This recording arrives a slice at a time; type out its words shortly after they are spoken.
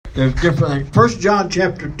There's different things. 1 John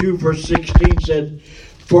chapter 2, verse 16 said,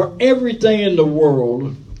 "For everything in the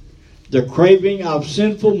world, the craving of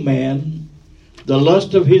sinful man, the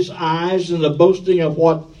lust of his eyes, and the boasting of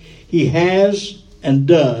what he has and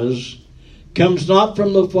does, comes not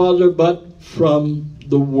from the Father, but from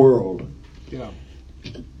the world." Yeah.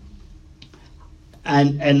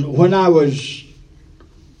 And when I was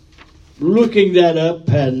looking that up,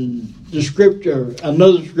 and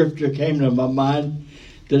another scripture came to my mind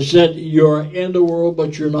that said, "You're in the world,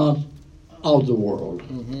 but you're not of the world."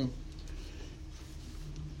 Mm-hmm.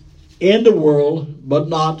 In the world, but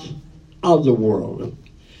not of the world.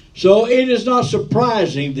 So it is not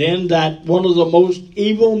surprising then that one of the most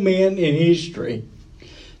evil men in history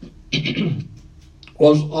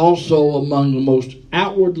was also among the most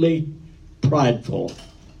outwardly prideful.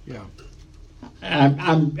 Yeah.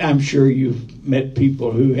 I'm sure you've met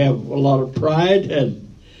people who have a lot of pride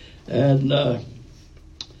and a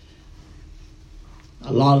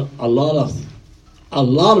lot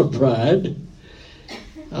of pride.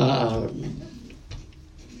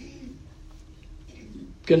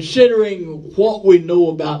 Considering what we know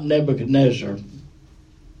about Nebuchadnezzar,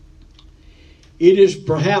 it is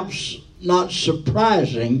perhaps not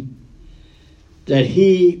surprising that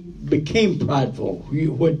he became prideful.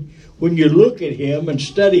 When you look at him and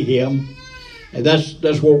study him, and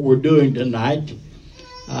that's what we're doing tonight,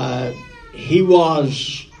 he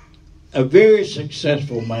was a very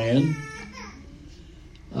successful man.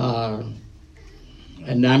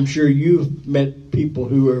 And I'm sure you've met people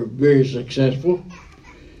who are very successful.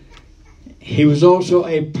 He was also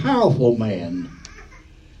a powerful man.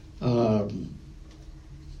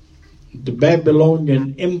 The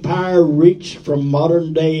Babylonian Empire reached from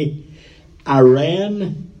modern-day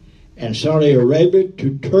Iran and Saudi Arabia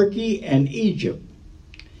to Turkey and Egypt.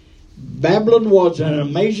 Babylon was an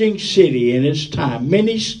amazing city in its time.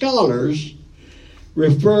 Many scholars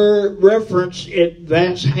reference its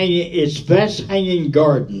vast hanging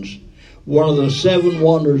gardens, one of the seven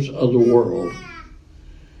wonders of the world.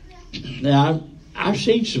 Now, I've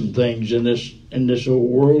seen some things in this old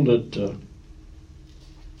world that,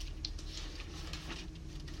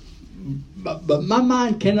 but my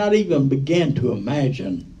mind cannot even begin to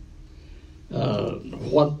imagine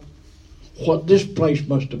what this place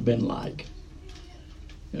must have been like.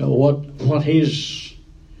 You know, what his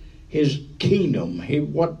kingdom,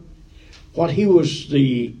 what he was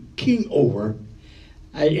the king over.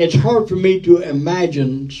 It's hard for me to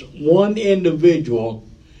imagine one individual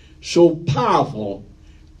so powerful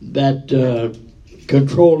that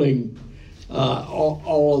controlling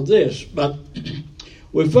all of this. But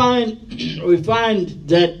we find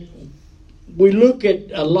that we look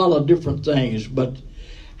at a lot of different things. But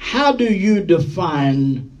how do you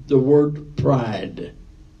define the word pride?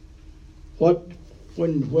 When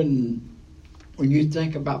you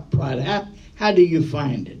think about pride, how do you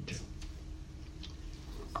find it?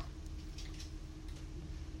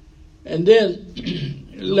 And then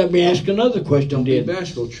let me ask another question. Don't be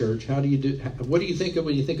bashful, church. What do you think of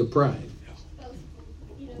when you think of pride?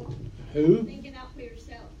 Who? Thinking out for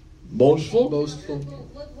yourself. Boastful? Boastful.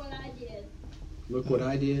 Look what I did. Look what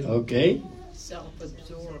I did. Okay.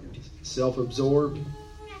 Self-absorbed. Self-absorbed.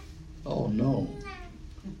 Oh no.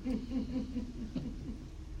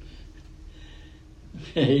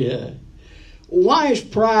 Yeah. Why is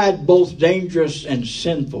pride both dangerous and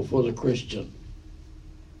sinful for the Christian?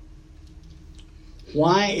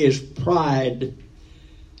 Why is pride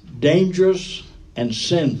dangerous and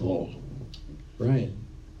sinful? Right.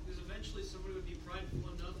 Because eventually somebody would be prideful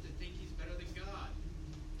enough to think he's better than God.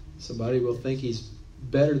 Somebody will think he's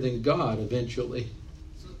better than God eventually.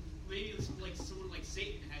 So maybe it's like someone like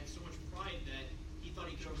Satan had so much pride that he thought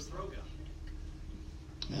he could overthrow God.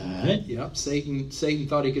 All right. Yep. Satan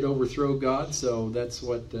thought he could overthrow God, so that's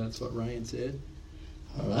what Ryan said.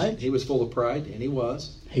 All right. He was full of pride, and he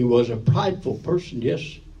was. He was a prideful person,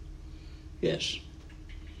 yes. Yes.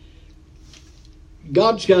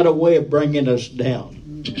 God's got a way of bringing us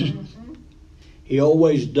down. He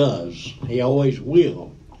always does. He always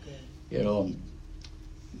will. You know.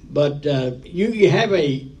 But you have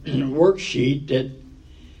a worksheet that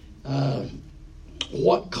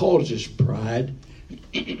what causes pride.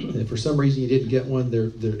 And if for some reason you didn't get one, there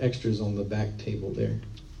are extras on the back table there.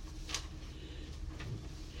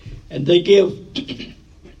 And they give,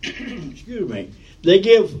 excuse me, they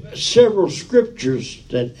give several scriptures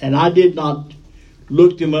that, and I did not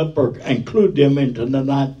look them up or include them into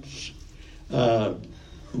tonight's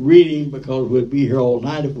reading because we'd be here all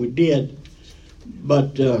night if we did.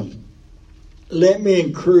 But let me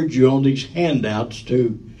encourage you on these handouts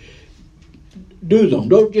to do them.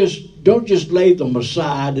 Don't just lay them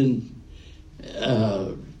aside. And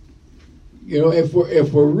if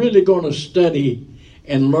we're really going to study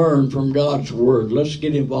and learn from God's Word, let's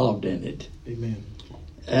get involved in it. Amen.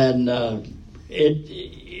 And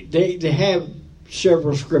they have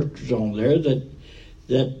several scriptures on there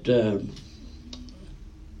that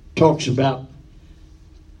talks about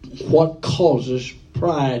what causes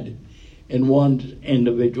pride in one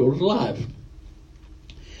individual's life.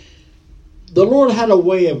 The Lord had a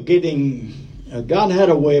way of getting, God had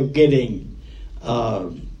a way of getting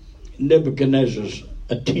Nebuchadnezzar's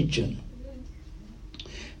attention.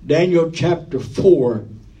 Daniel chapter 4,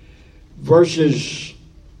 verses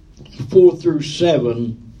 4 through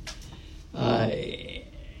 7,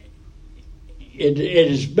 it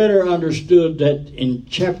is better understood that in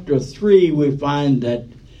chapter 3 we find that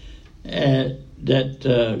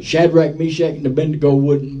Shadrach, Meshach, and Abednego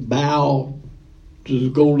wouldn't bow to the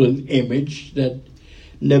golden image that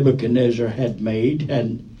Nebuchadnezzar had made,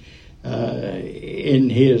 and in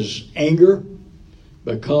his anger,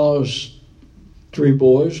 because three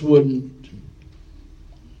boys wouldn't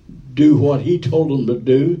do what he told them to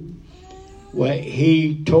do, well,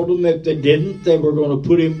 he told them if they didn't, they were going to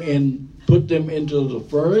put them into the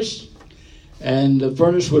furnace, and the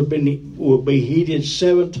furnace would be heated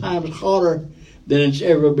 7 times hotter than it's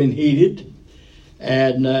ever been heated.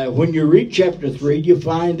 And when you read chapter 3, you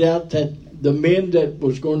find out that the men that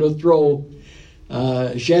was going to throw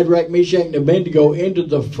Shadrach, Meshach, and Abednego into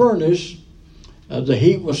the furnace, the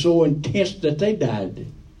heat was so intense that they died.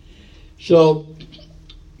 So,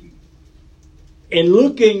 in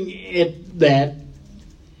looking at that,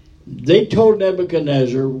 they told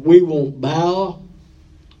Nebuchadnezzar, we won't bow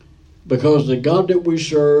because the God that we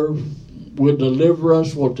serve will deliver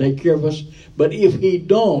us, will take care of us. But if he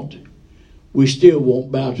don't, we still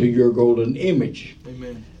won't bow to your golden image.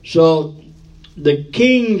 Amen. So the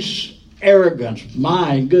king's arrogance,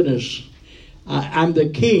 my goodness, I'm the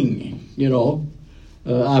king,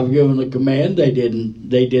 I've given a command. They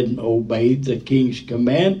didn't obey the king's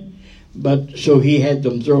command, but so he had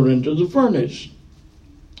them thrown into the furnace.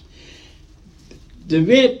 The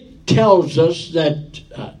event tells us that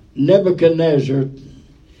Nebuchadnezzar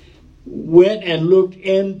went and looked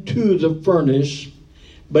into the furnace,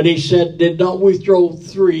 but he said, did not we throw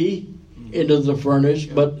 3 into the furnace,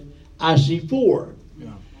 but I see 4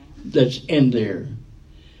 that's in there.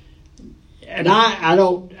 And I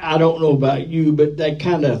don't know about you, but that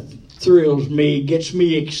kind of thrills me, gets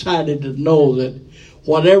me excited to know that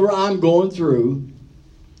whatever I'm going through,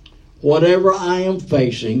 whatever I am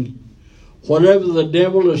facing, whatever the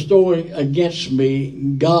devil is throwing against me,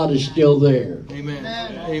 God is still there. Amen.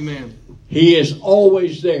 Amen. He is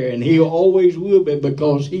always there, and he always will be,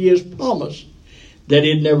 because he has promised that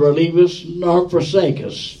he'd never leave us nor forsake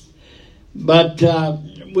us. But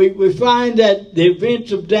we find that the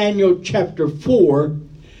events of Daniel chapter 4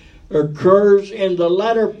 occurs in the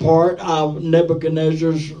latter part of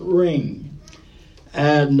Nebuchadnezzar's reign,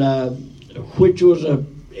 and which was a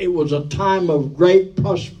time of great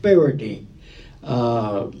prosperity.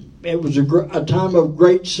 It was a time of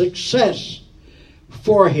great success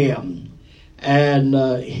for him, and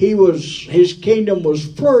his kingdom was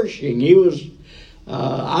flourishing. He was,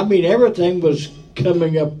 everything was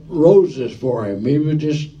coming up roses for him. He was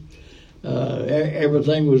just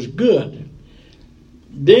everything was good.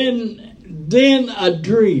 Then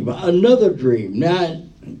another dream. Now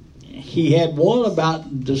he had one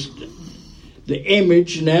about the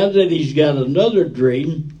image. Now that he's got another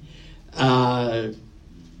dream that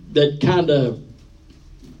kind of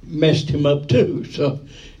messed him up too. So,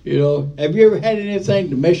 have you ever had anything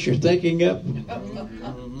to mess your thinking up?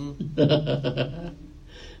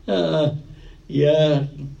 Yeah.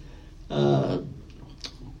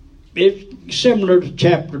 It's similar to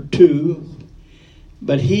chapter 2,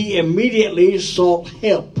 but he immediately sought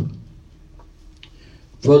help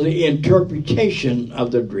for the interpretation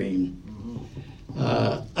of the dream.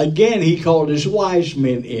 Again, he called his wise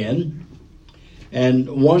men in, and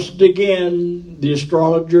once again, the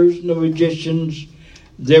astrologers and the magicians,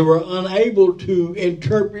 they were unable to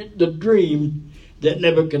interpret the dream that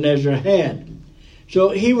Nebuchadnezzar had. So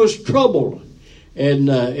he was troubled. And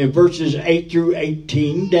in verses 8 through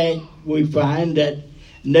 18, that we find that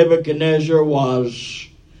Nebuchadnezzar was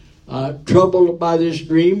troubled by this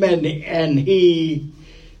dream, and he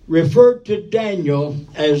referred to Daniel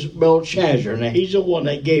as Belshazzar. Now, he's the one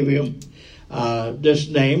that gave him this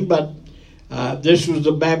name, but this was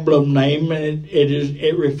the Babylon name, and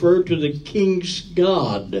it referred to the king's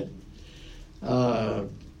god.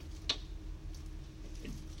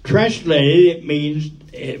 Translated, it means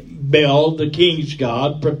Bel, the king's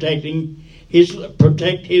god, protecting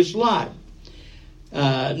protect his life.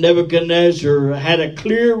 Nebuchadnezzar had a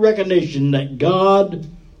clear recognition that God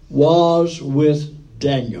was with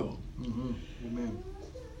Daniel. Amen.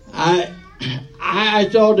 I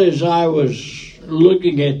thought as I was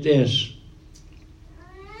looking at this,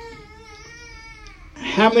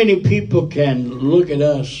 how many people can look at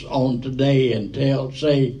us on today and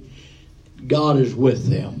say God is with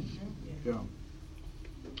them? Yeah.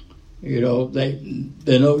 You know, they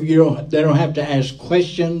don't have to ask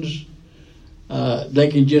questions. They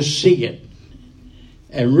can just see it,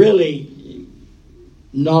 and really,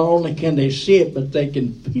 not only can they see it, but they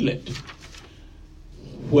can feel it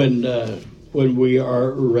when we are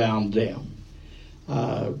around them.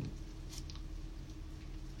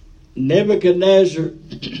 Nebuchadnezzar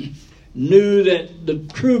knew that the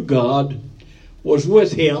true God was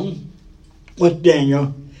with him, with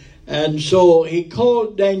Daniel, and so he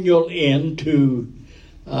called Daniel in to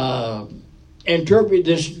interpret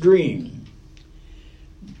this dream.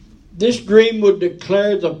 This dream would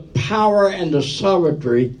declare the power and the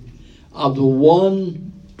sovereignty of the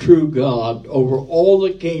one true God over all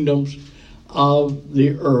the kingdoms of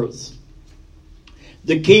the earth.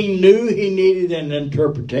 The king knew he needed an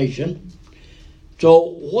interpretation.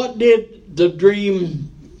 So what did the dream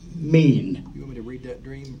mean? You want me to read that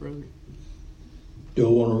dream, brother? Do I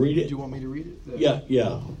want to read Do it? you want me to read it?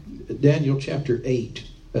 Yeah. Daniel chapter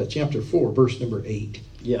 4, verse number 8.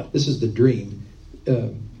 Yeah. This is the dream.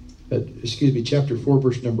 Chapter 4,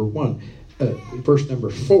 verse number 1. Verse number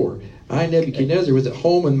 4. I, Nebuchadnezzar, was at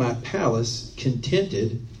home in my palace,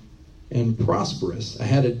 contented and prosperous. I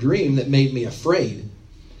had a dream that made me afraid.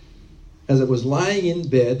 As I was lying in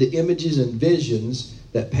bed, the images and visions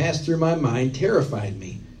that passed through my mind terrified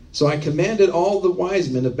me. So I commanded all the wise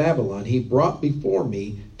men of Babylon he brought before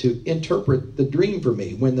me to interpret the dream for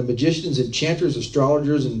me. When the magicians, enchanters,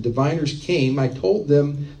 astrologers, and diviners came, I told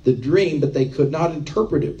them the dream, but they could not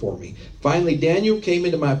interpret it for me. Finally, Daniel came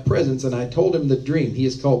into my presence, and I told him the dream. He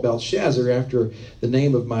is called Belshazzar, after the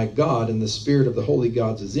name of my God, and the spirit of the holy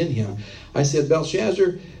gods is in him. I said,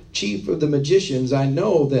 Belshazzar, chief of the magicians, I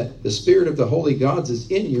know that the spirit of the holy gods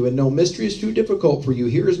is in you, and no mystery is too difficult for you.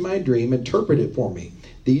 Here is my dream. Interpret it for me.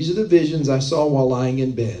 These are the visions I saw while lying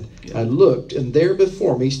in bed. I looked, and there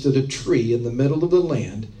before me stood a tree in the middle of the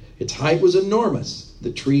land. Its height was enormous.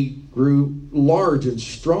 The tree grew large and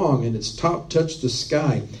strong, and its top touched the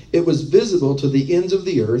sky. It was visible to the ends of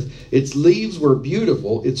the earth. Its leaves were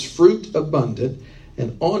beautiful, its fruit abundant,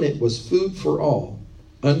 and on it was food for all.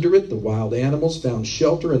 Under it the wild animals found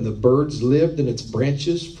shelter, and the birds lived in its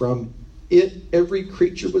branches. From it every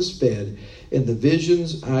creature was fed. In the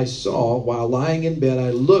visions I saw while lying in bed,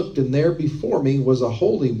 I looked, and there before me was a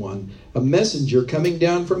holy one, a messenger coming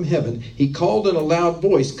down from heaven. He called in a loud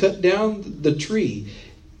voice, cut down the tree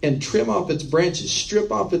and trim off its branches,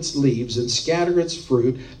 strip off its leaves, and scatter its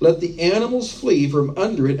fruit. Let the animals flee from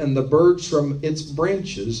under it and the birds from its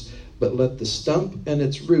branches, but let the stump and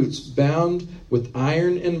its roots, bound with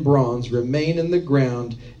iron and bronze, remain in the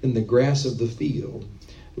ground in the grass of the field.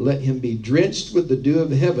 Let him be drenched with the dew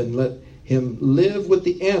of heaven. Let him live with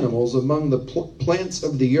the animals among the plants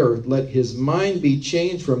of the earth. Let his mind be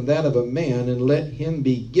changed from that of a man, and let him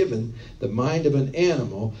be given the mind of an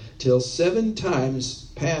animal, till 7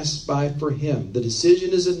 times pass by for him. The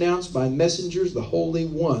decision is announced by messengers. The holy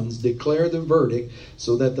ones declare the verdict,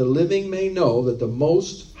 so that the living may know that the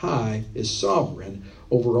Most High is sovereign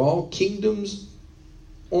over all kingdoms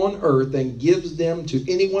on earth, and gives them to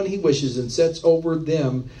anyone he wishes, and sets over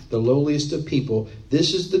them the lowliest of people.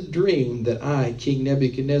 This is the dream that I, King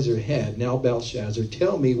Nebuchadnezzar, had. Now, Belshazzar,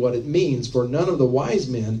 tell me what it means, for none of the wise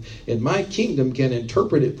men in my kingdom can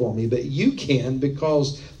interpret it for me, but you can,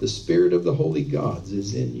 because the spirit of the holy gods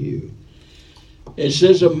is in you. It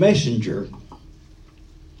says a messenger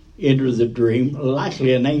entered the dream,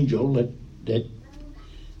 likely an angel that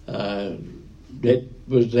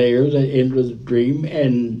was there, that entered the dream,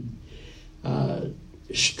 and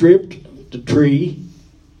stripped the tree.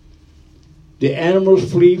 The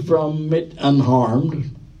animals flee from it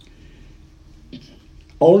unharmed.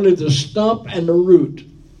 Only the stump and the root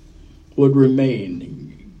would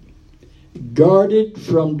remain, guarded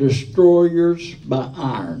from destroyers by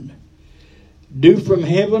iron. Dew from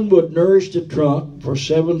heaven would nourish the trunk for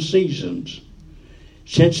 7 seasons.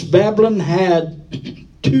 Since Babylon had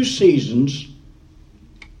 2 seasons,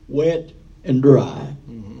 wet and dry.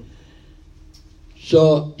 Mm-hmm.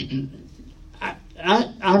 So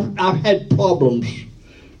I've had problems,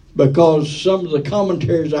 because some of the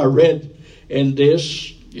commentaries I read in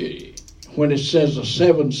this, when it says the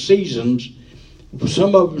 7 seasons,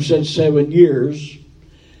 some of them said 7 years,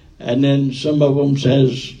 and then some of them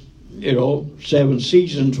says 7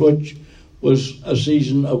 seasons, which was a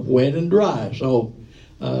season of wet and dry. So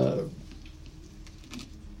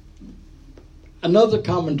another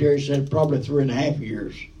commentary said probably 3.5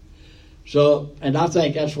 years. So, and I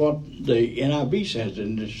think that's what the NIV says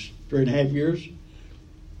in this 3.5 years.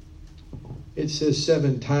 It says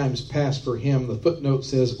 7 times passed for him. The footnote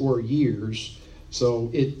says or years.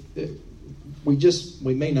 So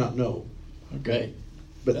we may not know. Okay.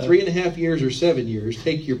 But 3.5 years or 7 years,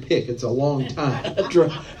 take your pick. It's a long time. That's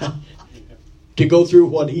right. To go through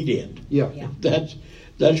what he did. Yeah. That's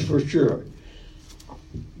for sure.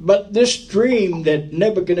 But this dream that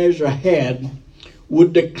Nebuchadnezzar had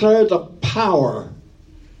would declare the power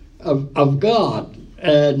of God.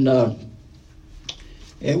 And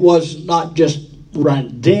it was not just right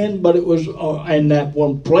then, but it was in that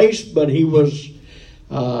one place, but he was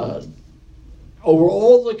over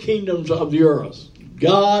all the kingdoms of the earth.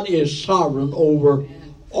 God is sovereign over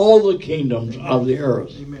all the kingdoms of the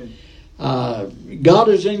earth. Amen. God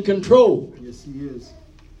is in control. Yes, He is.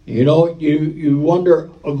 You wonder,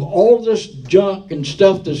 of all this junk and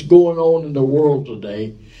stuff that's going on in the world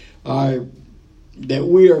today, that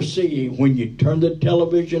we are seeing. When you turn the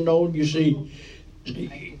television on, you see,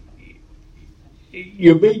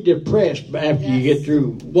 you'll be depressed after you get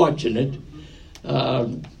through watching it.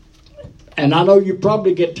 And I know you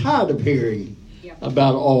probably get tired of hearing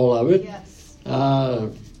about all of it. Yes.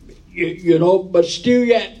 But still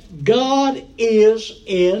yet, God is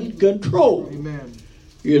in control. Amen.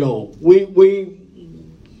 We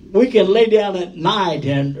can lay down at night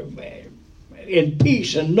and in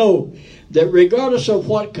peace and know that regardless of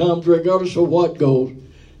what comes, regardless of what goes,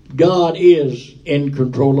 God is in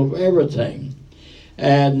control of everything.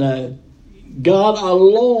 And God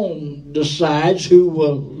alone decides who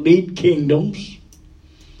will lead kingdoms.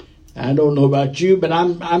 I don't know about you, but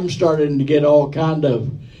I'm starting to get all kind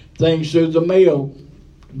of things through the mail.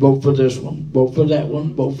 Vote for this one, vote for that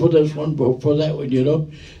one, vote for this one, vote for that one,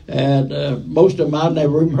 And most of them I've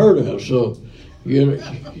never even heard of. So,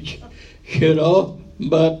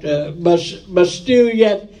 but still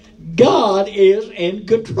yet, God is in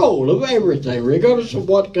control of everything. Regardless of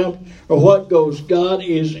what comes or what goes, God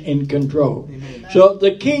is in control. Amen. So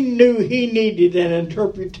the king knew he needed an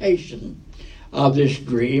interpretation of this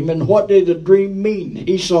dream. And what did the dream mean?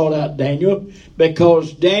 He sought out Daniel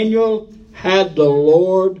because Daniel had the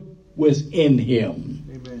Lord within him.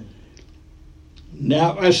 Amen.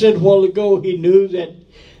 Now, I said a while ago, he knew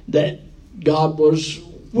that God was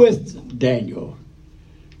with Daniel.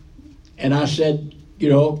 And I said, a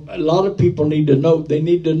lot of people need to know, they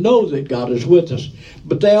need to know that God is with us.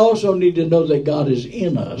 But they also need to know that God is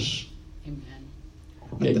in us.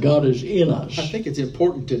 That God is in us. I think it's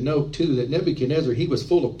important to note, too, that Nebuchadnezzar, he was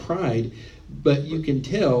full of pride, but you can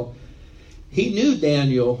tell he knew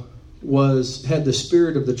Daniel had the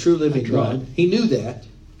spirit of the true living God. Right. He knew that.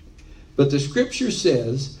 But the scripture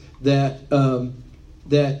says that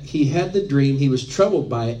he had the dream, he was troubled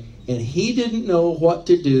by it, and he didn't know what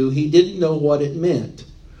to do. He didn't know what it meant.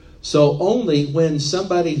 So only when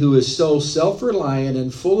somebody who is so self-reliant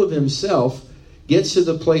and full of himself gets to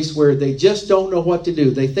the place where they just don't know what to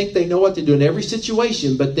do. They think they know what to do in every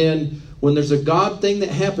situation, but then when there's a God thing that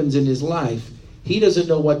happens in his life, he doesn't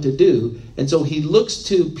know what to do. And so he looks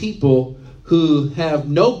to people who have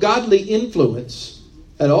no godly influence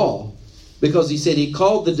at all, because he said he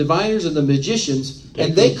called the diviners and the magicians,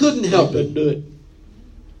 and they couldn't help couldn't it. do it.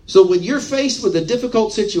 So when you're faced with a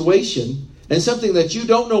difficult situation and something that you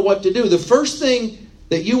don't know what to do, the first thing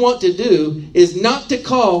that you want to do is not to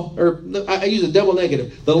call, or I use a double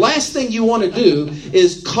negative. The last thing you want to do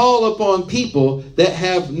is call upon people that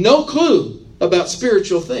have no clue about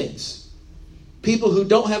spiritual things. People who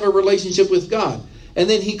don't have a relationship with God. And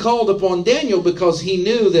then he called upon Daniel because he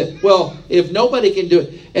knew that, well, if nobody can do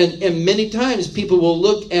it, and many times people will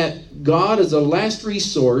look at God as a last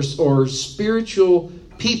resource, or spiritual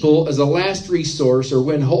people as a last resource, or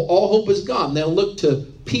when all hope is gone, they'll look to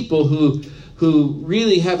people who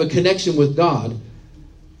really have a connection with God,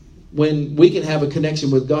 when we can have a connection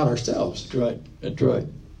with God ourselves. That's right. That's right.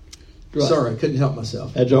 Right. Sorry, I couldn't help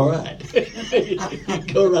myself. That's all right.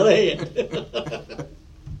 Go right ahead.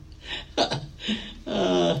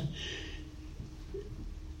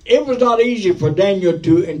 It was not easy for Daniel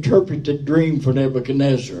to interpret the dream for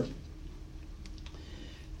Nebuchadnezzar.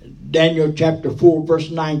 Daniel chapter 4 verse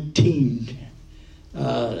 19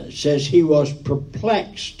 says he was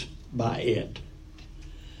perplexed by it.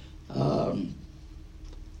 The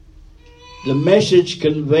message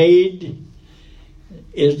conveyed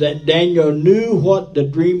is that Daniel knew what the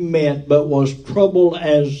dream meant, but was troubled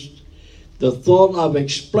as the thought of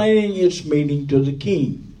explaining its meaning to the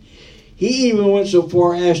king. He even went so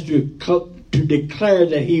far as to declare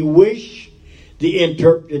that he wished the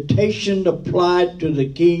interpretation applied to the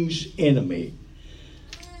king's enemy.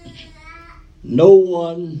 No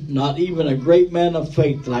one, not even a great man of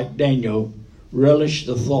faith like Daniel, relished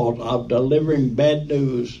the thought of delivering bad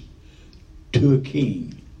news to a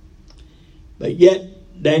king. But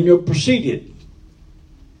yet, Daniel proceeded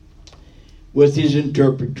with his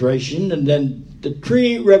interpretation, and then the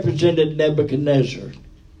tree represented Nebuchadnezzar.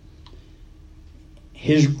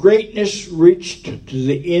 His greatness reached to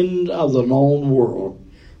the end of the known world,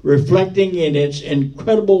 reflecting in its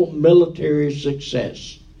incredible military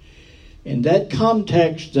success. In that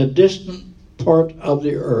context, the distant part of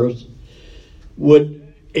the earth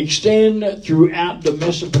would extend throughout the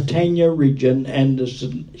Mesopotamia region and the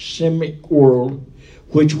Semitic world,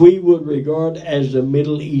 which we would regard as the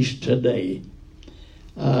Middle East today.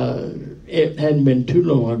 It hadn't been too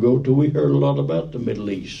long ago till we heard a lot about the Middle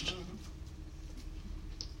East.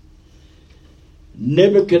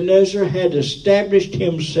 Nebuchadnezzar had established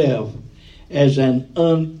himself as an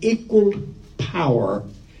unequaled power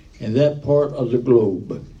in that part of the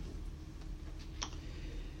globe.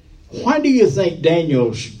 Why do you think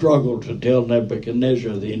Daniel struggled to tell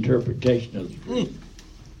Nebuchadnezzar the interpretation of the dream?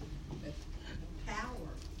 Power.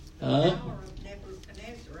 Huh? Power of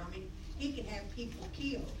Nebuchadnezzar. I mean, he could have people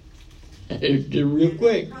killed. Real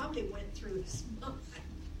quick. It probably went through his mind.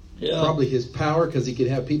 Yeah. Probably his power because he could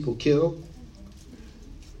have people killed.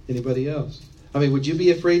 Anybody else? I mean, would you be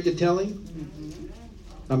afraid to tell him?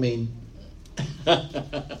 I mean, Daniel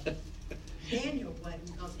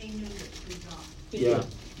wasn't because he knew it through God. yeah,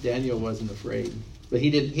 Daniel wasn't afraid, but he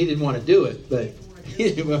didn't want to do it. But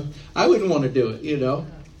I wouldn't want to do it. You know,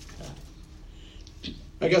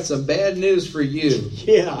 I got some bad news for you,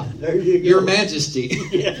 Yeah, there you go. Your Majesty.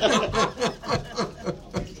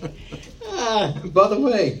 By the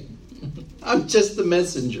way, I'm just the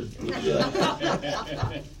messenger.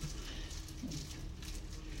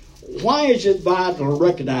 Why is it vital to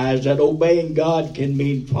recognize that obeying God can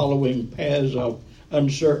mean following paths of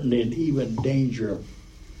uncertainty and even danger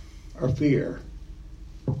or fear?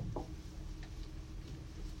 Because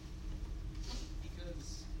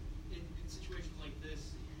in situations like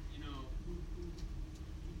this, you know,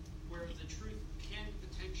 where the truth can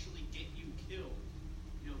potentially get you killed,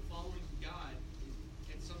 you know, following God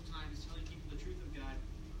and sometimes telling people the truth of God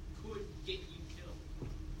could get you killed.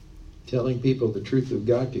 Telling people the truth of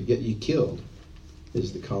God could get you killed,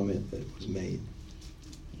 is the comment that was made.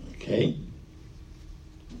 Okay.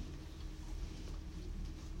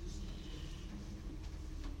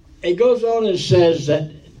 It goes on and says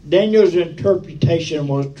that Daniel's interpretation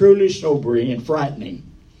was truly sobering and frightening,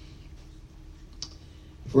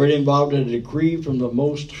 for it involved a decree from the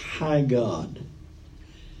Most High God.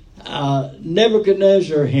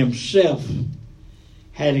 Nebuchadnezzar himself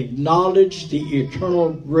had acknowledged the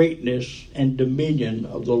eternal greatness and dominion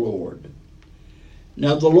of the Lord.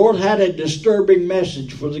 Now, the Lord had a disturbing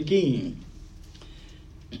message for the king.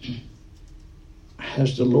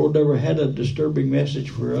 Has the Lord ever had a disturbing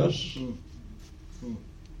message for us?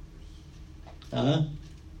 Huh?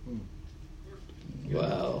 Wow.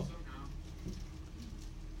 Somehow.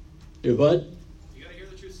 Do what? You gotta hear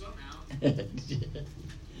the truth somehow.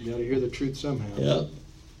 You got to hear the truth somehow. Yeah.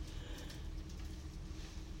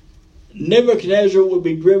 Nebuchadnezzar would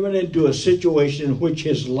be driven into a situation in which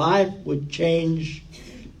his life would change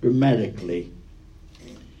dramatically.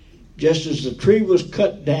 Just as the tree was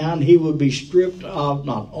cut down, he would be stripped of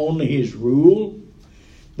not only his rule,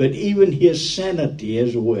 but even his sanity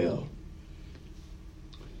as well.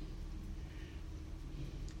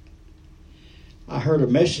 I heard a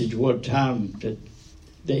message one time that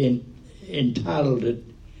they entitled it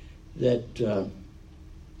that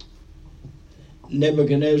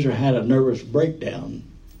Nebuchadnezzar had a nervous breakdown,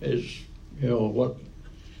 as you know what,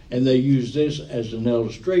 and they use this as an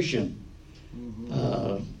illustration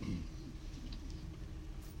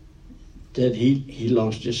that he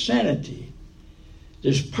lost his sanity.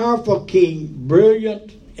 This powerful king,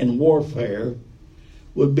 brilliant in warfare,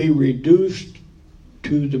 would be reduced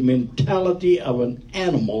to the mentality of an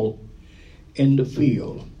animal in the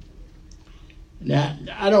field. Now,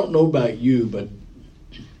 I don't know about you, but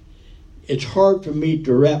it's hard for me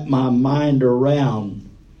to wrap my mind around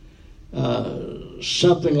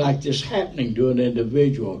something like this happening to an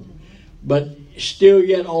individual. But still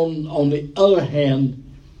yet, on the other hand,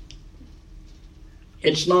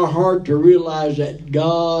 it's not hard to realize that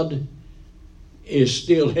God is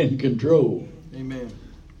still in control. Amen.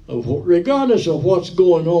 Regardless of what's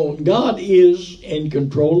going on, God is in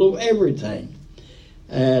control of everything.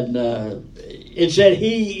 And it said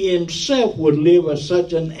he himself would live as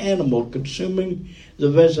such an animal, consuming the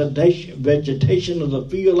vegetation of the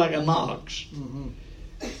field like an ox.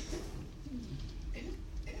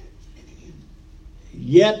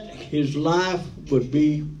 Yet his life would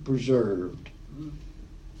be preserved.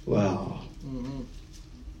 Wow.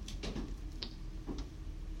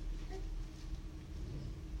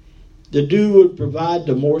 The dew would provide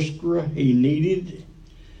the moisture he needed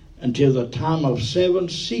until the time of 7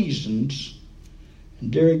 seasons.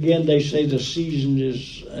 And there again, they say the season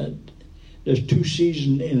is there's 2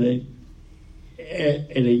 seasons in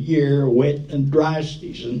a year, wet and dry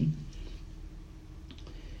season,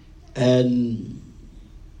 and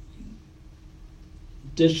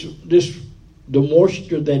the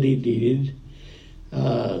moisture that he needed,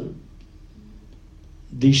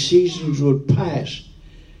 these seasons would pass.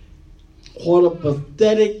 What a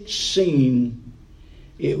pathetic scene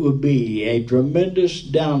it would be, a tremendous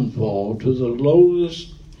downfall to the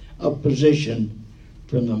lowest of position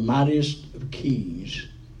from the mightiest of kings.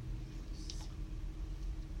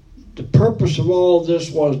 The purpose of all this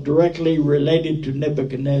was directly related to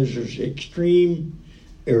Nebuchadnezzar's extreme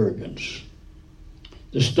arrogance.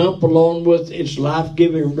 The stump, along with its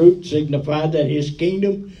life-giving root, signified that his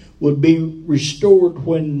kingdom would be restored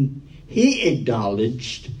when he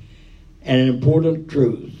acknowledged an important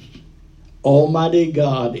truth. Almighty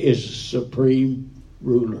God is the supreme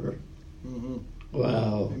ruler.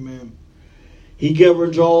 Wow. Amen. He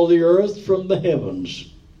governs all the earth from the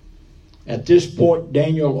heavens. At this point,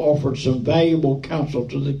 Daniel offered some valuable counsel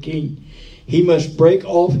to the king. He must break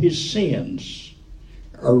off his sins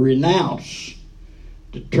or renounce.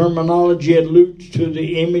 The terminology alludes to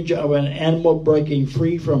the image of an animal breaking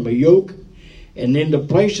free from a yoke, and in the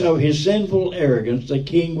place of his sinful arrogance, the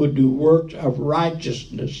king would do works of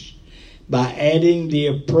righteousness by aiding the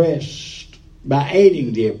oppressed.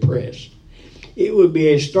 It would be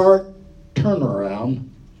a stark turnaround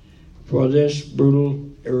for this brutal,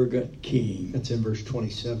 arrogant king. That's in verse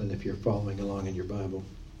 27 if you're following along in your Bible.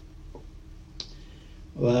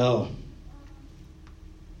 Well,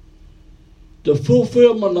 the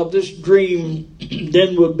fulfillment of this dream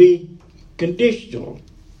then would be conditional.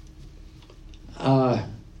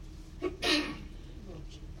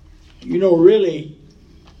 Really,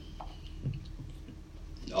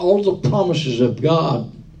 all the promises of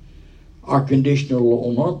God are conditional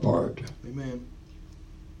on our part. Amen.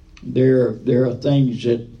 There are things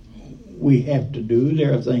that we have to do.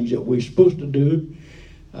 There are things that we're supposed to do.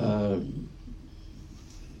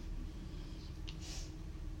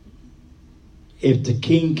 If the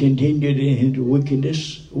king continued in his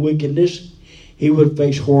wickedness, he would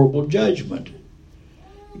face horrible judgment.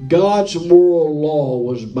 God's moral law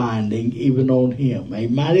was binding even on him, a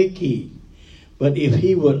mighty king. But if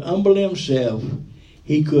he would humble himself,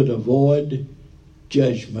 he could avoid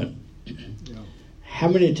judgment. Yeah. How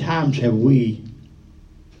many times have we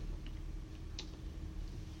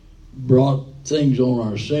brought things on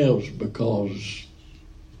ourselves because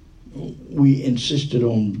we insisted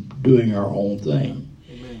on doing our own thing?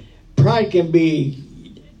 Amen. Pride can be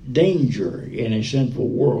danger in a sinful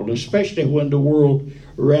world, especially when the world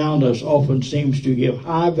around us often seems to give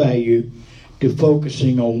high value to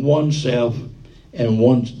focusing on oneself and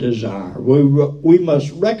one's desire. We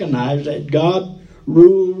must recognize that God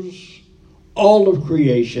rules all of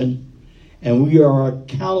creation, and we are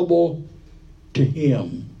accountable to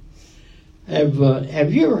Him. Have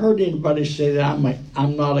you ever heard anybody say that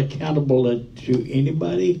I'm not accountable to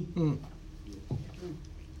anybody?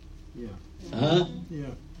 Yeah. Huh?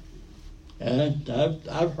 Yeah.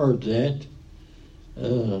 I've heard that.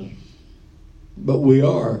 But we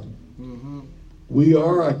are. Mm-hmm. We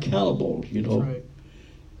are accountable, That's right.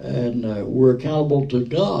 and we're accountable to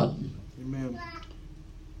God. Amen.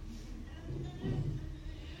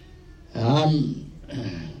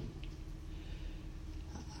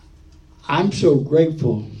 I'm so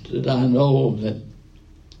grateful that I know that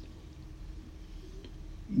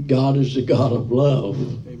God is the God of love.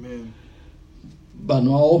 Amen. But I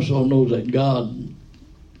also know that God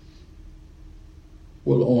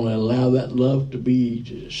will only allow that love to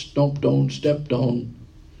be stomped on, stepped on,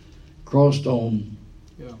 crossed on.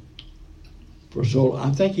 Yeah. For so, I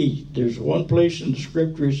think there's one place in the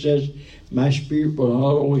scripture it says, "My spirit will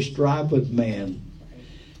not always strive with man."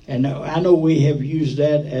 And I know we have used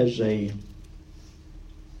that as a,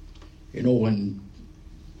 when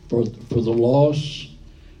for the lost,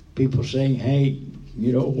 people saying, "Hey,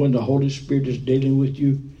 when the Holy Spirit is dealing with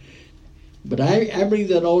you." But I believe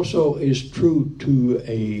that also is true to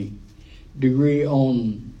a degree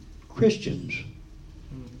on Christians.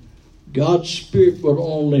 God's Spirit will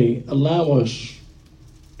only allow us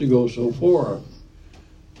to go so far.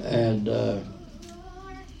 And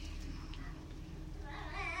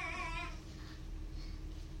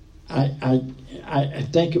I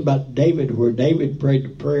think about David, where David prayed the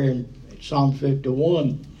prayer in Psalm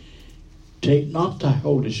 51, take not thy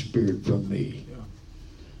Holy Spirit from me.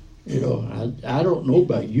 You know, I don't know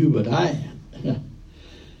about you, but I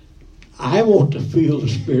want to feel the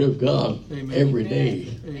Spirit of God every day.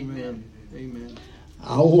 Amen. Amen.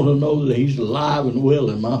 I want to know that He's alive and well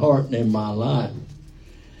in my heart and in my life.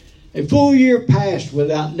 A full year passed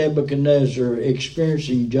without Nebuchadnezzar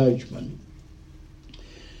experiencing judgment.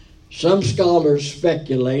 Some scholars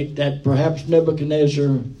speculate that perhaps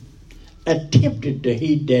Nebuchadnezzar attempted to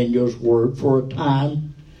heed Daniel's word for a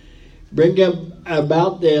time, bringing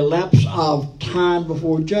about the elapse of time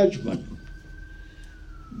before judgment.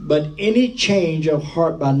 But any change of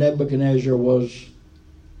heart by Nebuchadnezzar was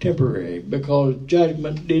temporary, because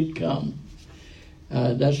judgment did come.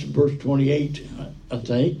 That's verse 28, I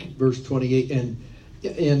think. Verse 28, and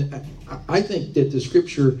I think that the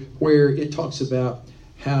scripture where it talks about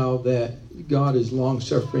how that God is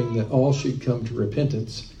long-suffering, that all should come to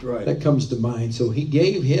repentance, Right. that comes to mind. So he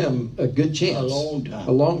gave him a good chance. A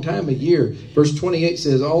long time. A year. Verse 28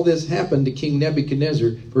 says, all this happened to King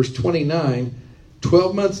Nebuchadnezzar. Verse 29,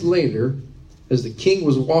 12 months later, as the king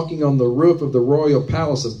was walking on the roof of the royal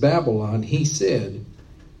palace of Babylon, he said,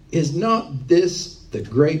 is not this the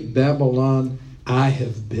great Babylon I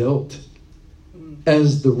have built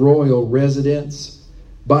as the royal residence?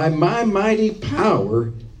 By my mighty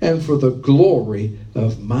power and for the glory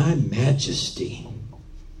of my majesty.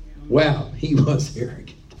 Wow, he was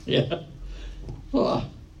arrogant. Yeah. Well,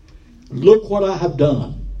 look what I have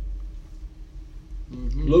done.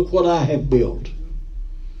 Look what I have built.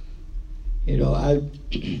 You know, I've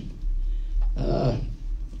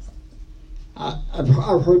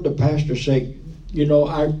heard the pastor say, you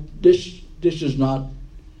know, this is not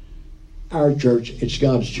our church, it's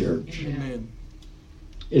God's church. Amen.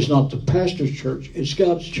 It's not the pastor's church, it's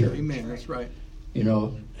God's church. Amen. That's right. You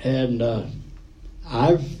know, and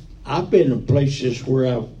I've been in places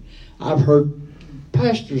where I've heard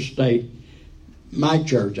pastors say, my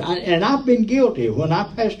church. And I've been guilty. When I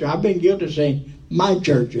pastor, I've been guilty of saying, my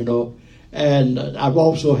church, you know. And I've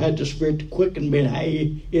also had the Spirit to quicken me,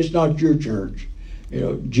 hey, it's not your church. You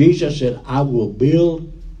know, Jesus said, I will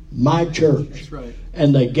build my church. That's right.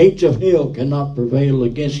 And the gates of hell cannot prevail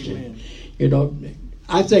against Amen. it. You know,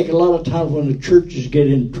 I think a lot of times when the churches get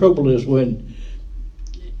in trouble is when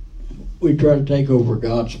we try to take over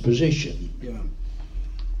God's position. Yeah.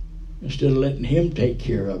 Instead of letting Him take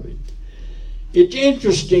care of it. It's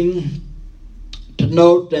interesting to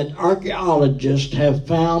note that archaeologists have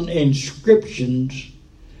found inscriptions.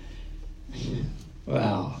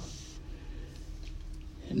 Wow.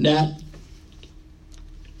 Now,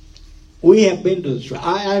 we have been to this.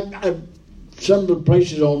 Some of the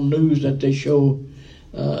places on the news that they show,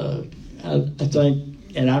 I think,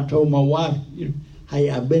 and I told my wife,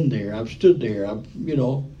 hey, I've been there. I've stood there.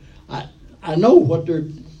 I know what they're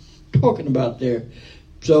talking about there.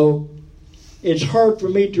 So it's hard for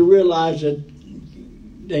me to realize that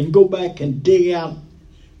and go back and dig out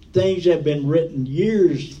things that have been written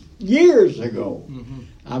years ago. Mm-hmm.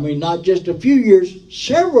 I mean, not just a few years,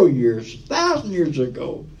 several years, 1,000 years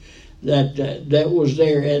ago, that was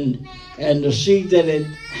there, and to see that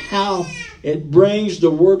how it brings the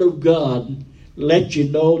Word of God, let you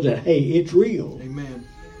know that hey, it's real. Amen.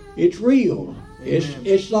 It's real. Amen.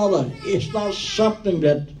 It's not something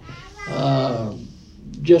that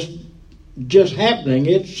just happening.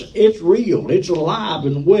 It's real. It's alive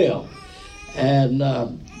and well, and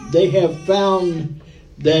they have found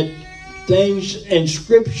that things,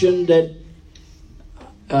 inscription that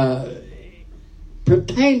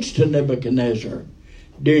pertains to Nebuchadnezzar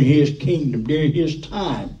during his kingdom, during his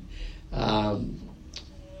time.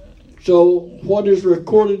 So what is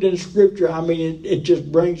recorded in Scripture, I mean, it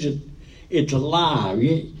just brings it, it's alive.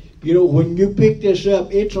 You know, when you pick this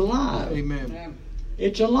up, it's alive. Amen.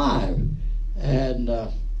 It's alive. And,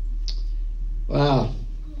 wow.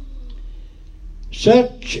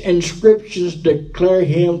 Such inscriptions declare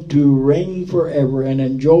him to reign forever and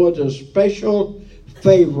enjoy the special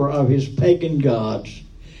favor of his pagan gods.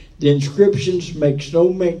 The inscriptions make no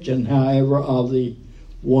mention, however, of the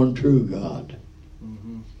one true God.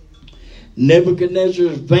 Mm-hmm.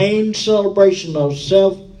 Nebuchadnezzar's vain celebration of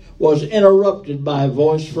self was interrupted by a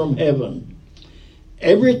voice from heaven.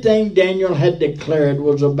 Everything Daniel had declared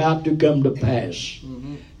was about to come to pass.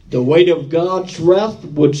 Mm-hmm. The weight of God's wrath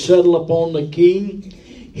would settle upon the king.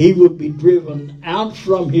 He would be driven out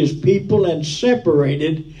from his people and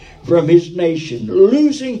separated from his nation,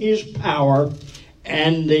 losing his power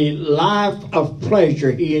and the life of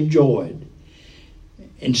pleasure he enjoyed.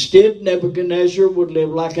 Instead, Nebuchadnezzar would live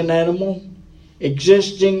like an animal,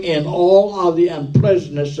 existing in all of the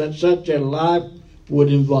unpleasantness that such a life would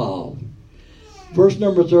involve. Verse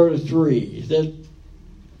number 33.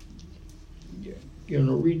 You want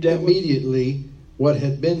to read that one? Immediately, what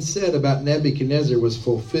had been said about Nebuchadnezzar was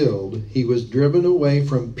fulfilled. He was driven away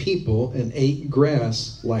from people and ate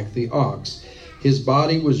grass like the ox. His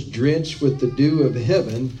body was drenched with the dew of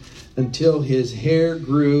heaven until his hair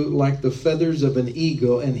grew like the feathers of an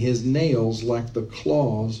eagle and his nails like the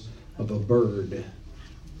claws of a bird.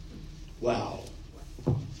 Wow.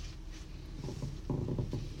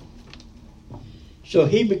 So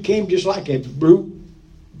he became just like a brute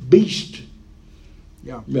beast.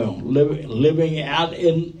 Yeah. Living out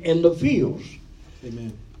in the fields.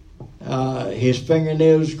 Amen. His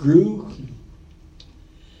fingernails grew.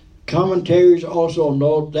 Commentaries also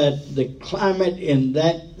note that the climate in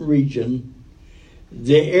that region,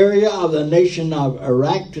 the area of the nation of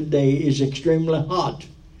Iraq today, is extremely hot,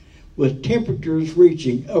 with temperatures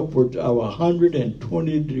reaching upwards of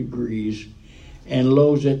 120 degrees and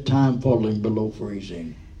lows at times falling below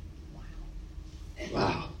freezing.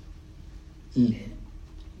 Wow.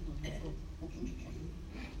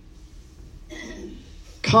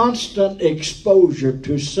 Constant exposure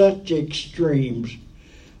to such extremes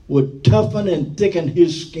would toughen and thicken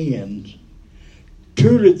his skin.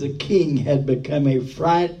 Truly the king had become a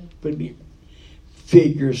frightful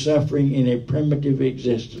figure suffering in a primitive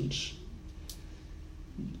existence.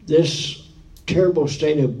 This terrible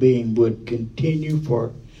state of being would continue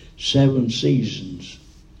for 7 seasons.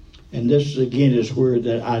 And this again is where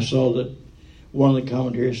that I saw that one of the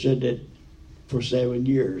commentators said that for 7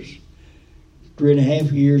 years.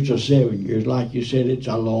 3.5 years or 7 years, like you said, it's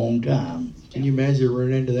a long time. Can you imagine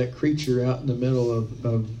running into that creature out in the middle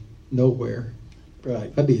of nowhere?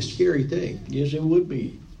 Right. That'd be a scary thing. Yes, it would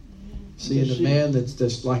be. Seeing Yes, a man that's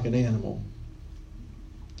just like an animal.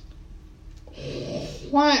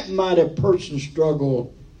 Why might a person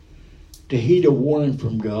struggle to heed a warning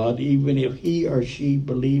from God, even if he or she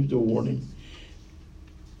believes the warning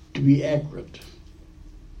to be accurate?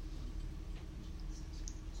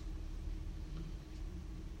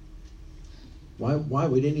 Why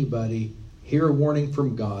would anybody hear a warning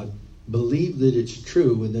from God, believe that it's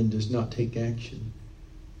true, and then does not take action?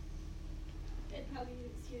 They probably use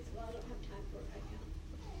excuse, well, I don't have time for it right now.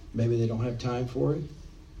 Maybe they don't have time for it.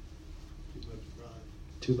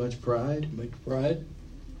 Too much pride. Too much pride.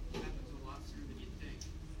 Happens a lot sooner than you think.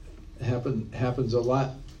 Happens a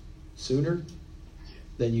lot sooner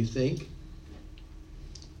than you think.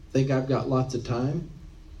 Think I've got lots of time.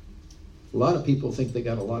 A lot of people think they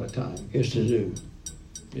got a lot of time. Yes, they do.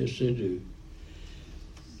 Yes, they do.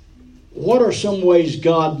 What are some ways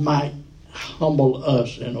God might humble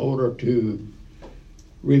us in order to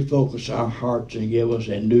refocus our hearts and give us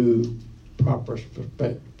a new, proper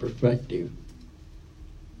perspective?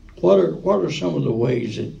 What are some of the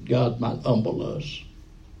ways that God might humble us?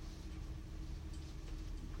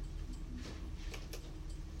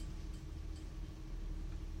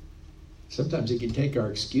 Sometimes He can take our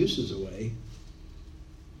excuses away.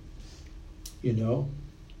 You know,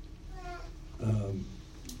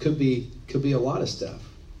 could be a lot of stuff.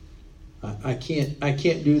 I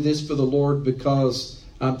can't do this for the Lord because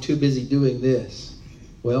I'm too busy doing this.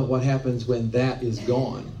 Well, what happens when that is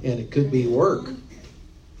gone? And it could be work.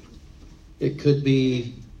 It could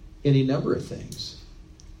be any number of things.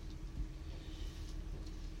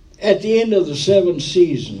 At the end of the 7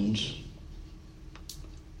 seasons,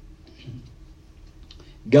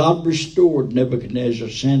 God restored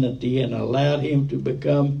Nebuchadnezzar's sanity and allowed him to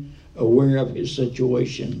become aware of his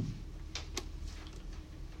situation.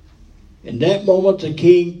 In that moment, the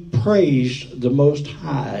king praised the Most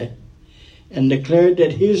High and declared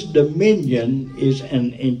that his dominion is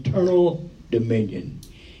an eternal dominion.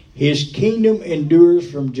 His kingdom endures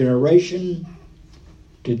from generation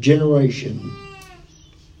to generation.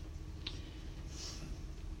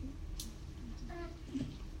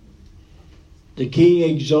 The king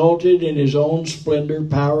exalted in his own splendor,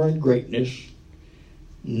 power, and greatness.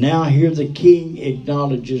 Now here the king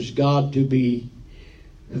acknowledges God to be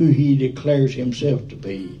who he declares himself to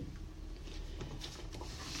be.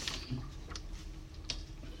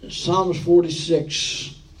 Psalms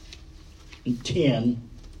 46:10.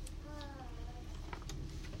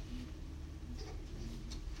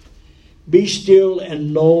 Be still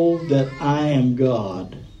and know that I am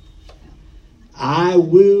God. I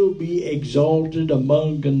will be exalted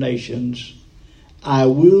among the nations. I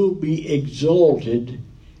will be exalted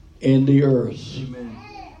in the earth. Amen.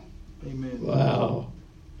 Amen. Wow.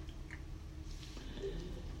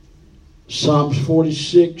 Psalms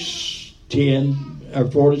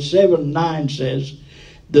 47:9 says,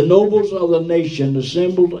 "The nobles of the nation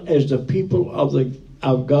assembled as the people of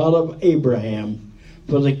God of Abraham.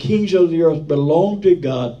 For the kings of the earth belong to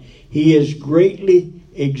God. He is greatly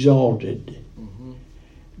exalted."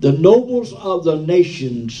 The nobles of the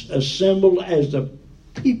nations assembled as the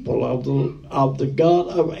people of the God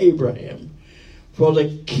of Abraham. For the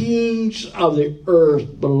kings of the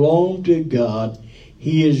earth belong to God.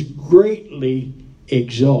 He is greatly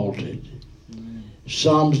exalted. Amen.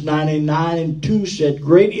 Psalms 99:2 said,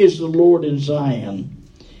 "Great is the Lord in Zion.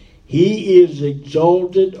 He is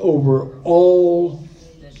exalted over all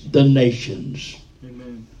the nations."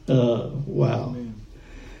 Amen. Wow. Amen.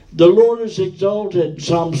 The Lord is exalted,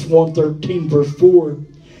 Psalms 113 verse 4.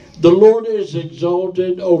 The Lord is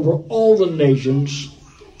exalted over all the nations,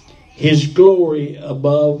 His glory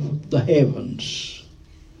above the heavens.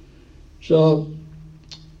 So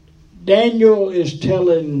Daniel is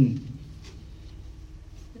telling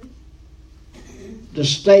the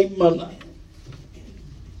statement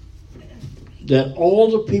that all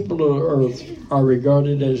the people of the earth are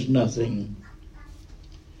regarded as nothing.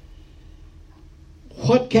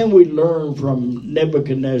 What can we learn from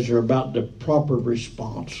Nebuchadnezzar about the proper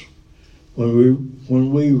response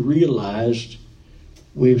when we realized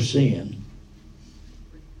we've sinned?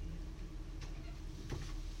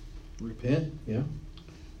 Repent, yeah.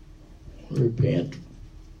 Repent.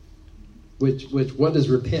 Which what does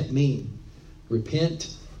repent mean?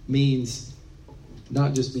 Repent means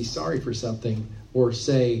not just be sorry for something or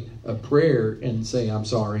say a prayer and say I'm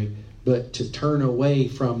sorry, but to turn away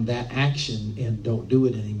from that action and don't do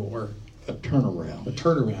it anymore. A turnaround.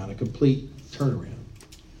 A complete turnaround.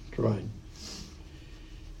 That's right.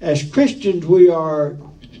 As Christians, we are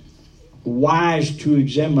wise to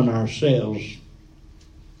examine ourselves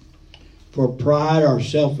for pride or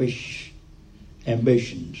selfish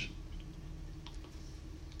ambitions.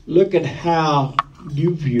 Look at how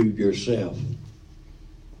you view yourself.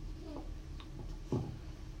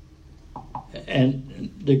 And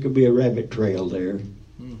there could be a rabbit trail there.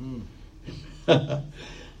 But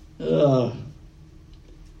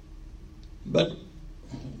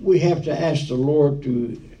we have to ask the Lord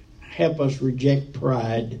to help us reject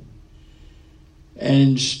pride and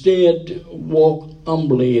instead walk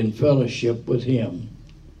humbly in fellowship with Him,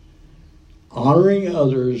 honoring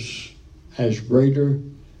others as greater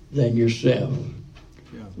than yourself.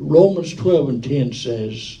 Yeah. Romans 12:10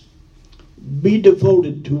 says, "Be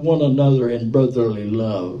devoted to one another in brotherly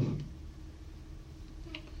love.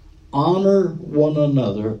 Honor one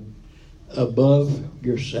another above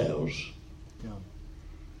yourselves." Yeah.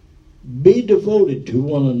 Be devoted to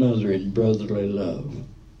one another in brotherly love.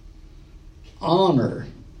 Honor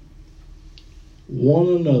one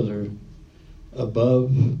another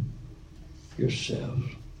above yourselves.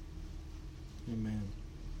 Amen.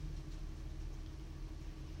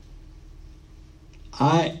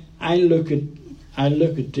 I look at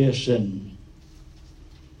this and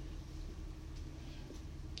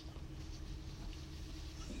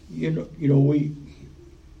you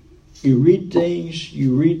read things,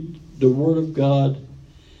 you read the Word of God,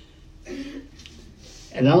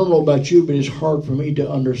 and I don't know about you, but it's hard for me to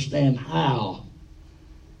understand how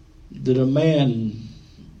that a man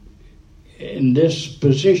in this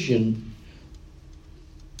position,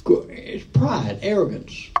 it's pride,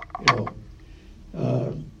 arrogance,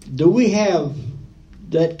 do we have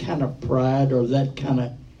that kind of pride or that kind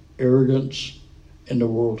of arrogance in the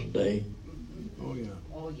world today? Oh, yeah.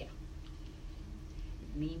 Oh, yeah.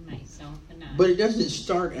 Me, myself, and I. But it doesn't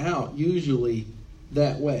start out usually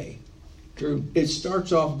that way. True. It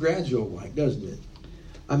starts off gradual, like, doesn't it?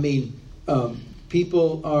 I mean,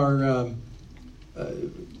 people are...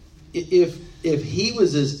 If he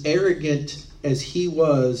was as arrogant as he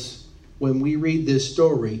was when we read this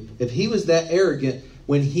story, if he was that arrogant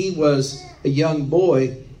when he was a young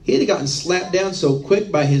boy, he'd have gotten slapped down so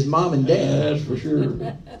quick by his mom and dad. That's for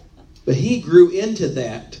sure. But he grew into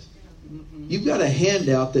that. You've got a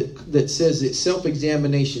handout that says it's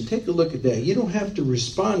self-examination. Take a look at that. You don't have to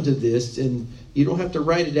respond to this, and you don't have to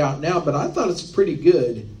write it out now, but I thought it's pretty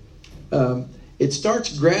good. It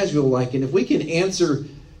starts gradual, like, and if we can answer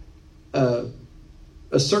a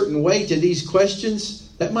certain way to these questions,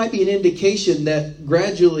 that might be an indication that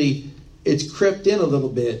gradually it's crept in a little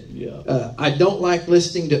bit. Yeah. I don't like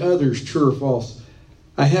listening to others, true or false.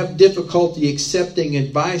 I have difficulty accepting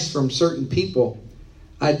advice from certain people.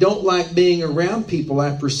 I don't like being around people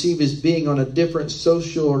I perceive as being on a different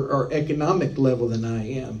social or economic level than I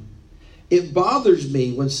am. It bothers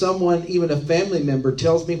me when someone, even a family member,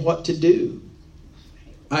 tells me what to do.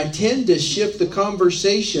 I tend to shift the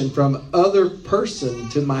conversation from other person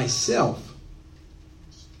to myself.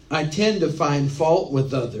 I tend to find fault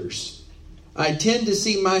with others. I tend to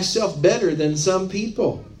see myself better than some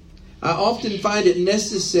people. I often find it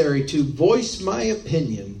necessary to voice my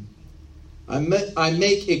opinion. I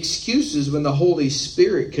make excuses when the Holy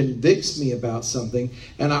Spirit convicts me about something,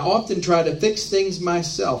 and I often try to fix things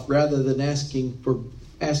myself rather than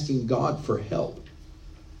asking God for help.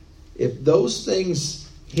 If those things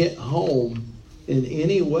hit home in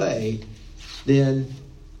any way, then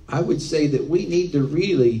I would say that we need to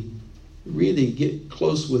really get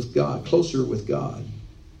closer with God.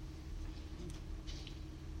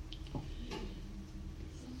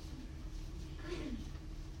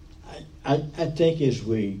 I think as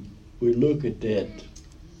we look at that,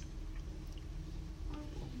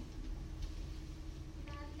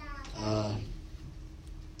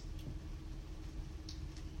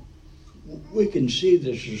 we can see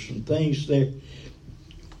there's some things there.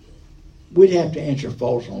 We'd have to answer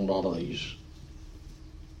false on a lot of these.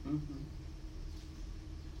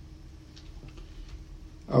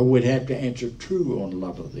 Or we'd have to answer true on a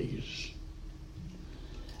lot of these.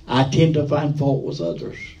 I tend to find fault with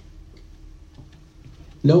others.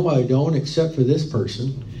 No, I don't, except for this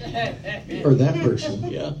person or that person.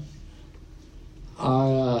 Yeah.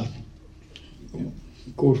 Of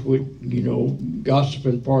course,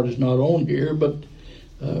 gossiping part is not on here, but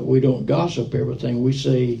we don't gossip. Everything we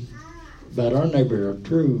say about our neighbor are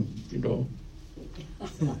true,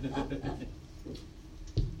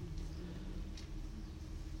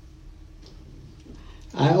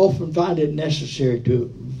 I often find it necessary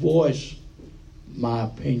to voice my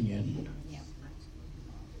opinion.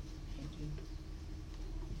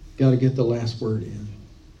 Got to get the last word in.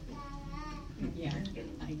 Yeah,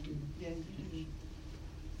 I do.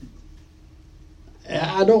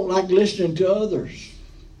 I don't like listening to others.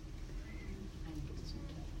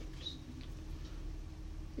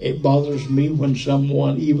 It bothers me when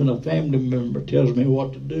someone, even a family member, tells me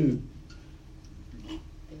what to do.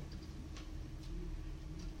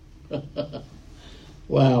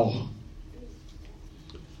 Wow.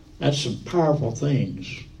 That's some powerful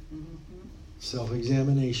things.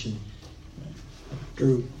 Self-examination.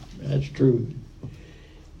 True. That's true.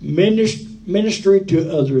 Ministry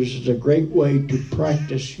to others is a great way to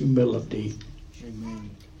practice humility.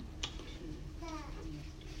 Amen.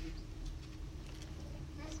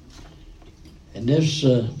 And this,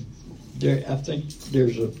 I think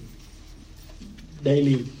there's a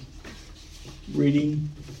daily reading.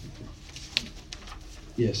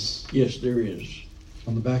 Yes. Yes, there is.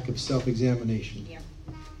 On the back of self-examination. Yep.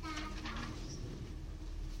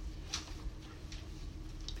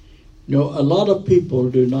 A lot of people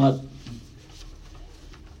do not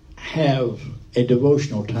have a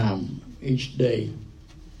devotional time each day.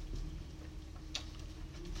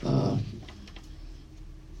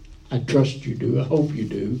 I trust you do. I hope you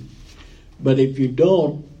do. But if you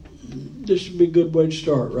don't, this would be a good way to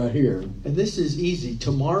start right here. And this is easy.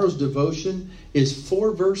 Tomorrow's devotion is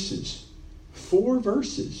 4 verses. 4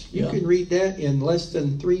 verses. You can read that in less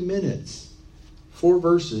than 3 minutes. 4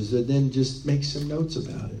 verses, and then just make some notes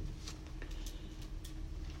about it.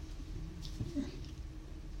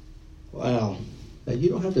 Wow. Now, you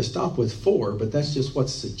don't have to stop with 4, but that's just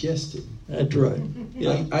what's suggested. That's right.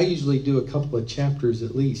 Yeah. I usually do a couple of chapters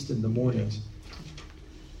at least in the mornings.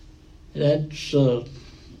 That's, of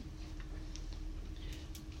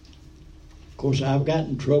course, I've gotten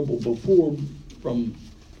in trouble before from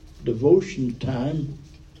devotion time.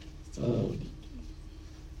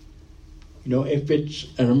 If it's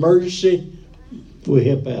an emergency, we'll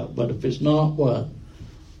help out. But if it's not, what?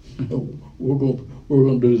 We're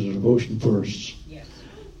going to do the devotion first. Yes.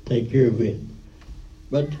 Take care of it.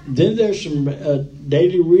 But then there's some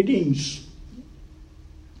daily readings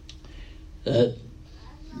that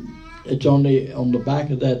it's on the back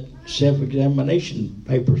of that self-examination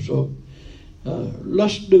paper. So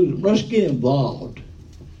let's get involved.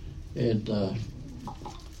 And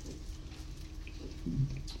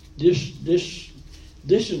this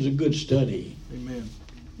is a good study. Amen.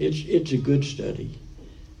 It's a good study,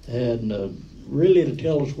 and really to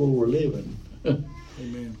tell us where we're living.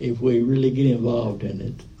 Amen. If we really get involved in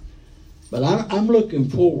it. But I'm looking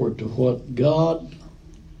forward to what God.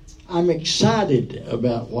 I'm excited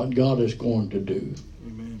about what God is going to do.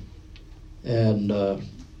 Amen. And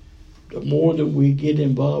the more that we get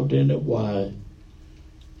involved in it, why?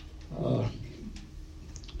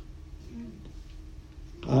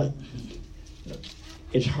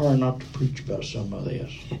 It's hard not to preach about some of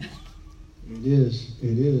this. It is.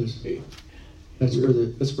 It is. That's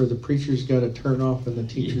where the preacher's got to turn off and the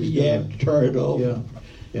teacher's You have to turn it off. Yeah.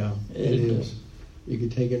 Yeah, it is. You can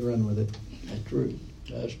take it and run with it. That's true.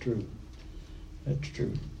 That's true. That's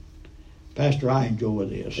true. Pastor, I enjoy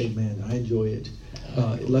this. Amen. I enjoy it.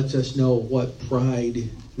 It lets us know what pride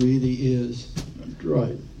really is. That's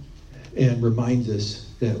right. And reminds us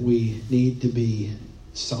that we need to be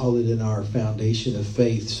solid in our foundation of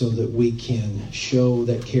faith so that we can show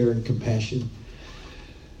that care and compassion.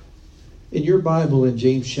 In your Bible, in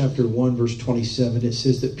James chapter 1, verse 27, it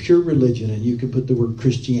says that pure religion, and you can put the word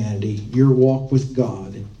Christianity, your walk with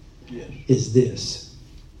God, Yes. is this: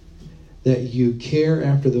 that you care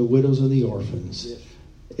after the widows and the orphans. Yes.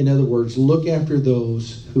 In other words, look after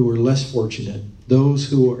those who are less fortunate, those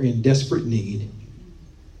who are in desperate need.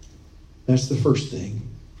 That's the first thing.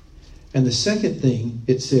 And the second thing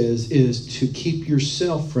it says is to keep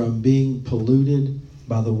yourself from being polluted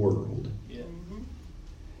by the world. Yeah.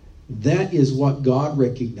 That is what God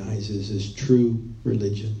recognizes as true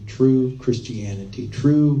religion, true Christianity,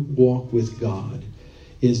 true walk with God,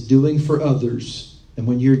 is doing for others. And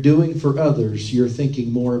when you're doing for others, you're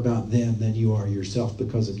thinking more about them than you are yourself.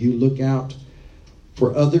 Because if you look out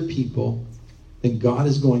for other people, then God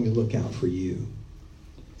is going to look out for you.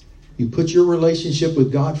 You put your relationship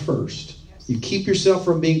with God first. You keep yourself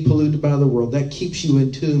from being polluted by the world. That keeps you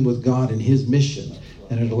in tune with God and His mission.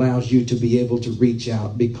 And it allows you to be able to reach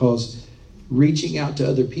out, because reaching out to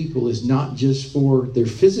other people is not just for their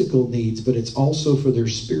physical needs, but it's also for their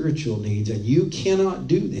spiritual needs. And you cannot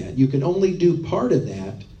do that. You can only do part of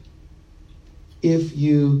that if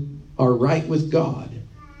you are right with God.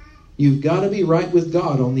 You've got to be right with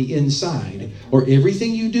God on the inside, or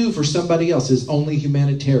everything you do for somebody else is only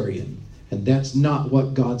humanitarian. And that's not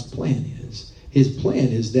what God's plan is. His plan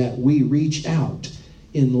is that we reach out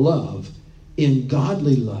in love, in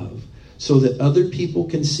godly love, so that other people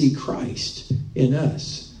can see Christ in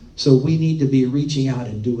us. So we need to be reaching out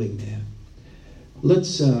and doing that.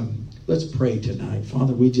 Let's pray tonight.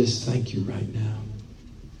 Father, we just thank you right now.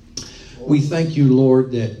 We thank you,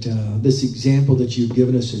 Lord, that this example that you've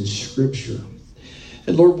given us in Scripture.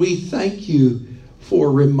 And Lord, we thank you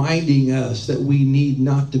for reminding us that we need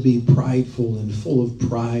not to be prideful and full of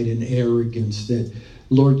pride and arrogance. That,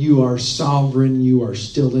 Lord, you are sovereign, you are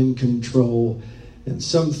still in control. And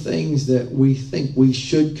some things that we think we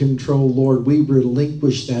should control, Lord, we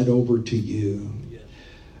relinquish that over to you.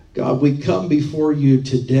 God, we come before you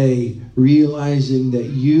today realizing that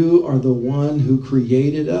you are the one who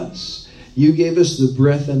created us. You gave us the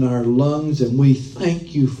breath in our lungs, and we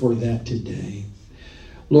thank you for that today.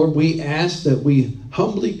 Lord, we ask that we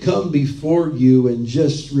humbly come before you and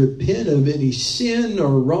just repent of any sin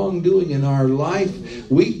or wrongdoing in our life.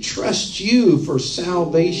 We trust you for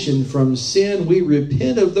salvation from sin. We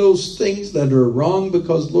repent of those things that are wrong,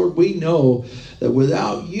 because, Lord, we know that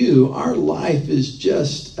without you, our life is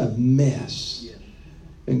just a mess.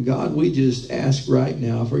 And God, we just ask right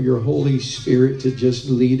now for your Holy Spirit to just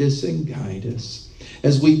lead us and guide us.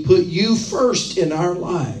 As we put you first in our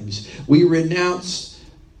lives, we renounce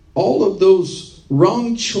all of those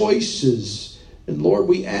wrong choices. And Lord,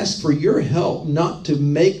 we ask for your help not to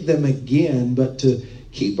make them again, but to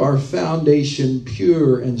keep our foundation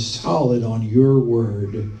pure and solid on your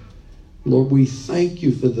word. Lord, we thank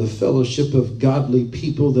you for the fellowship of godly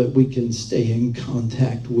people that we can stay in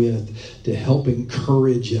contact with to help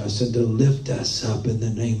encourage us and to lift us up in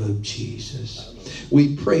the name of Jesus.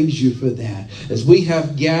 We praise you for that. As we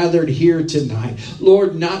have gathered here tonight,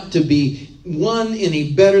 Lord, not to be one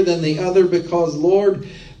any better than the other, because, Lord,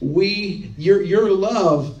 your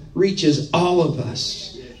love reaches all of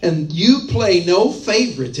us. And you play no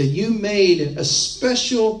favorites, and you made a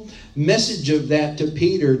special message of that to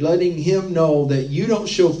Peter, letting him know that you don't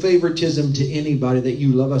show favoritism to anybody, that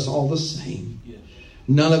you love us all the same. Yes.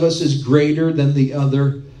 None of us is greater than the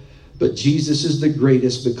other, but Jesus is the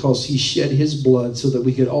greatest because he shed his blood so that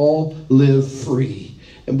we could all live free.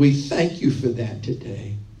 And we thank you for that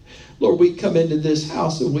today. Lord, we come into this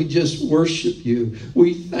house and we just worship you.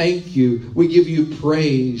 We thank you. We give you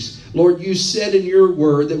praise. Lord, you said in your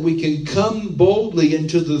word that we can come boldly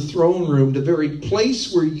into the throne room, the very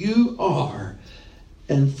place where you are,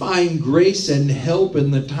 and find grace and help in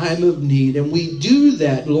the time of need. And we do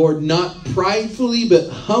that, Lord, not pridefully, but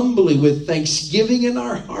humbly, with thanksgiving in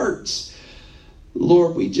our hearts.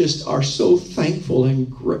 Lord, we just are so thankful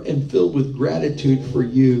and filled with gratitude for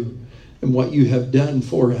you and what you have done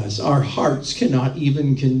for us. Our hearts cannot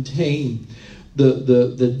even contain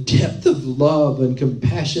the depth of love and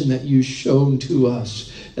compassion that you've shown to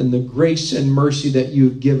us, and the grace and mercy that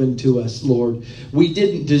you've given to us, Lord. We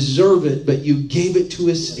didn't deserve it, but you gave it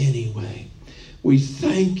to us anyway. We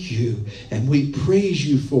thank you and we praise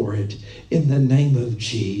you for it in the name of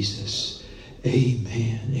Jesus.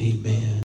 Amen. Amen.